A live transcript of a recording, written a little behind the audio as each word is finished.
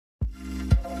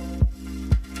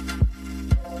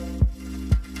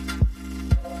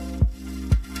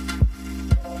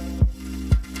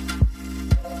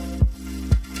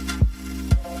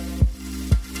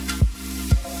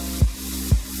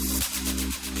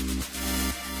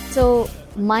So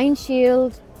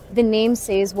Mindshield, the name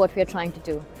says what we are trying to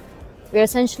do. We're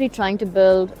essentially trying to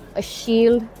build a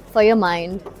shield for your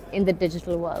mind in the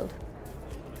digital world.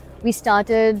 We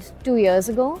started 2 years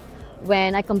ago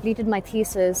when I completed my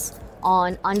thesis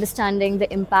on understanding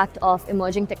the impact of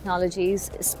emerging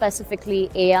technologies, specifically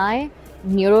AI,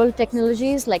 neural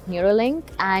technologies like Neuralink,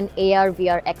 and AR,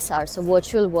 VR, XR, so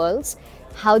virtual worlds,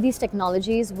 how these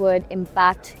technologies would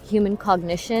impact human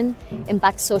cognition,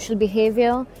 impact social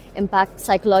behavior, impact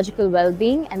psychological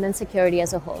well-being, and then security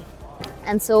as a whole.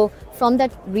 And so from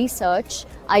that research,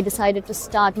 I decided to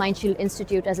start Mindshield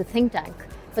Institute as a think tank.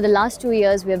 For the last 2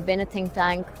 years, we have been a think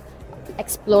tank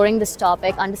exploring this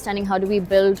topic, understanding how do we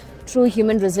build true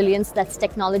human resilience that's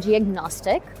technology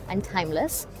agnostic and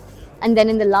timeless. And then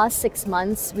in the last 6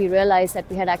 months, we realized that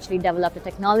we had actually developed a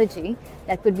technology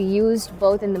that could be used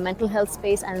both in the mental health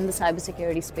space and in the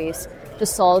cybersecurity space to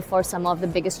solve for some of the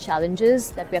biggest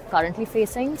challenges that we are currently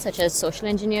facing, such as social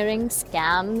engineering,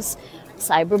 scams,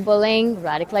 cyberbullying,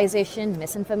 radicalization,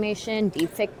 misinformation,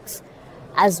 deepfakes,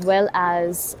 as well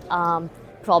as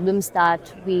problems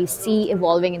that we see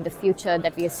evolving in the future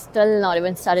that we are still not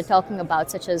even started talking about,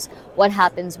 such as what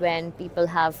happens when people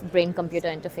have brain-computer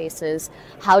interfaces,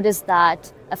 how does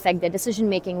that affect their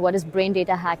decision-making, what is brain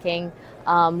data hacking,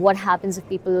 what happens if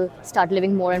people start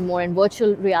living more and more in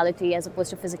virtual reality as opposed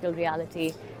to physical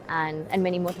reality, and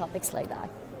many more topics like that.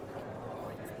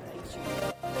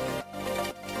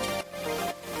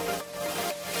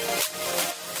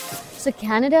 So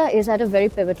Canada is at a very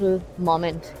pivotal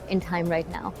moment in time right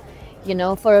now. You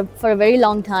know, for a very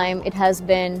long time, it has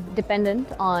been dependent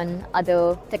on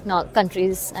other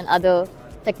countries and other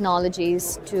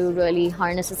technologies to really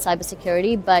harness its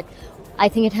cybersecurity. But I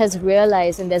think it has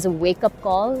realized, and there's a wake-up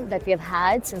call that we have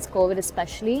had since COVID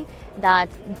especially, that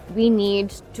we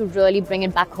need to really bring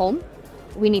it back home.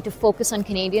 We need to focus on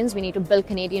Canadians. We need to build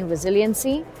Canadian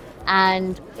resiliency,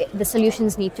 and the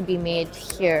solutions need to be made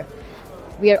here.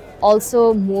 We are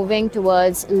also moving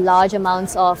towards large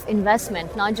amounts of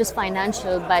investment, not just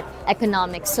financial, but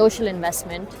economic, social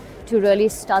investment to really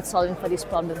start solving for these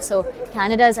problems. So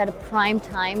Canada is at a prime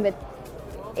time with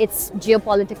its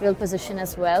geopolitical position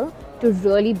as well to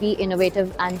really be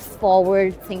innovative and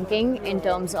forward thinking in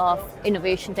terms of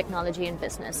innovation, technology, and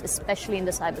business, especially in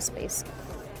the cyberspace.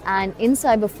 And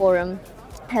INCYBER Forum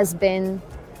has been,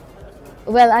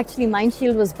 well, actually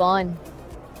Mindshield was born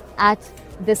at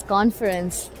this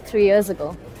conference 3 years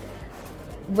ago.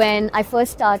 When I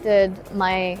first started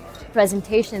my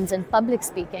presentations and public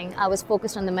speaking, I was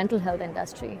focused on the mental health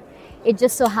industry. It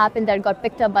just so happened that it got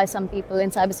picked up by some people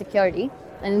in cybersecurity,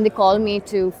 and then they called me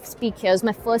to speak here. It was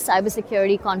my first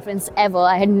cybersecurity conference ever.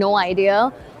 I had no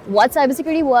idea what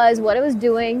cybersecurity was, what I was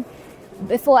doing,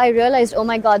 before I realized, oh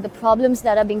my God, the problems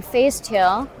that are being faced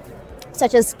here,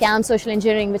 such as scam, social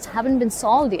engineering, which haven't been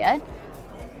solved yet,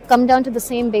 come down to the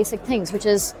same basic things, which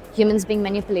is humans being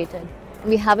manipulated. And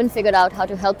we haven't figured out how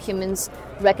to help humans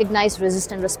recognize,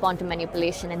 resist, and respond to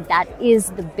manipulation. And that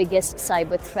is the biggest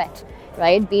cyber threat,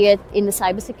 right? Be it in the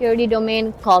cybersecurity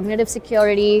domain, cognitive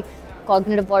security,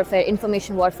 cognitive warfare,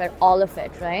 information warfare, all of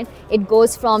it, right? It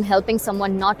goes from helping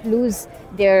someone not lose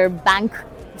their bank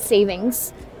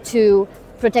savings to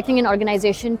protecting an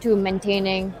organization to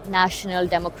maintaining national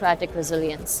democratic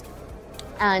resilience.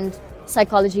 And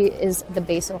psychology is the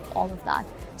base of all of that.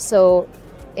 So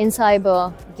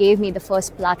INCYBER gave me the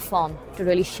first platform to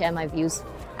really share my views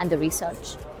and the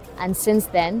research. And since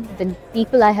then, the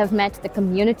people I have met, the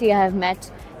community I have met,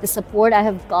 the support I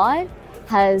have got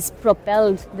has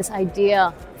propelled this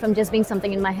idea from just being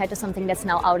something in my head to something that's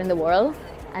now out in the world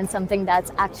and something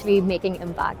that's actually making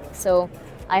impact. So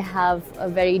I have a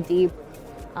very deep,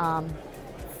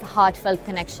 heartfelt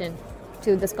connection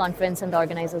to this conference and the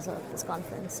organizers of this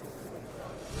conference.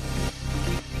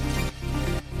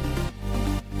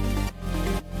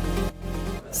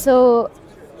 So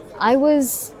I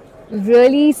was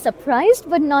really surprised,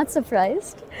 but not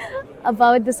surprised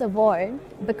about this award,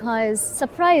 because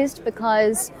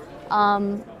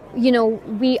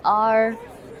we are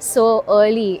so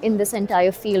early in this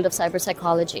entire field of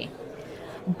cyber-psychology.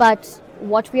 But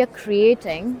what we are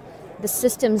creating, the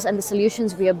systems and the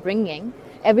solutions we are bringing,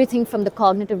 everything from the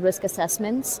cognitive risk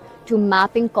assessments to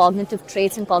mapping cognitive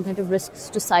traits and cognitive risks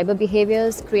to cyber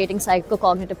behaviors, creating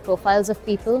psychocognitive profiles of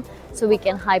people so we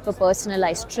can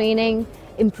hyper-personalize training,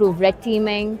 improve red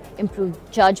teaming, improve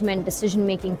judgment,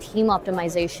 decision-making, team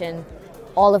optimization,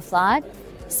 all of that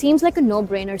seems like a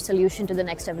no-brainer solution to the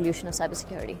next evolution of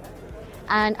cybersecurity.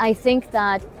 And I think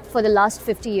that for the last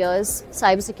 50 years,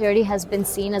 cybersecurity has been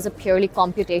seen as a purely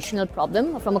computational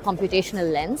problem, from a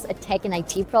computational lens, a tech and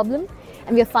IT problem.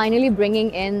 And we are finally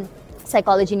bringing in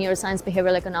psychology, neuroscience,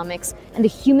 behavioral economics, and the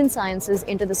human sciences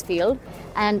into this field.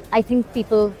 And I think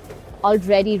people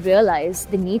already realize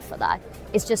the need for that.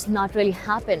 It's just not really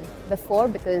happened before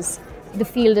because the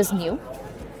field is new.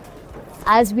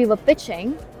 As we were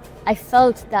pitching, I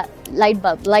felt that light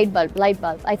bulb.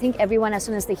 I think everyone, as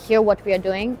soon as they hear what we are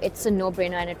doing, it's a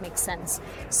no-brainer and it makes sense.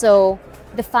 So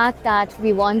the fact that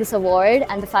we won this award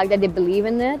and the fact that they believe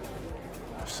in it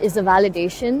is a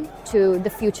validation to the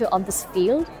future of this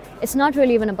field. It's not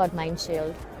really even about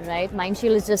Mindshield, right?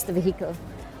 Mindshield is just the vehicle.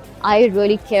 I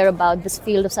really care about this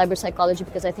field of cyber-psychology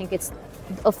because I think it's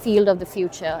a field of the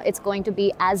future. It's going to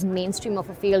be as mainstream of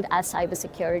a field as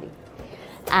cybersecurity.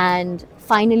 And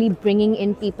finally bringing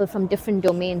in people from different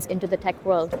domains into the tech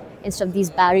world instead of these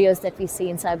barriers that we see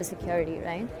in cybersecurity,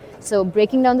 right? So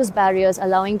breaking down those barriers,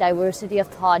 allowing diversity of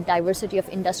thought, diversity of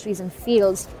industries and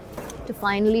fields to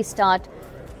finally start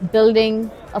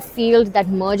building a field that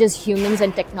merges humans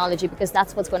and technology, because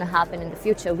that's what's going to happen in the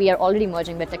future. We are already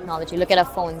merging with technology. Look at our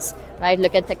phones, right?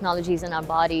 Look at technologies in our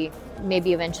body,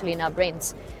 maybe eventually in our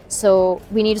brains. So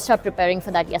we need to start preparing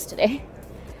for that yesterday.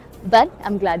 But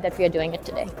I'm glad that we are doing it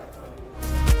today.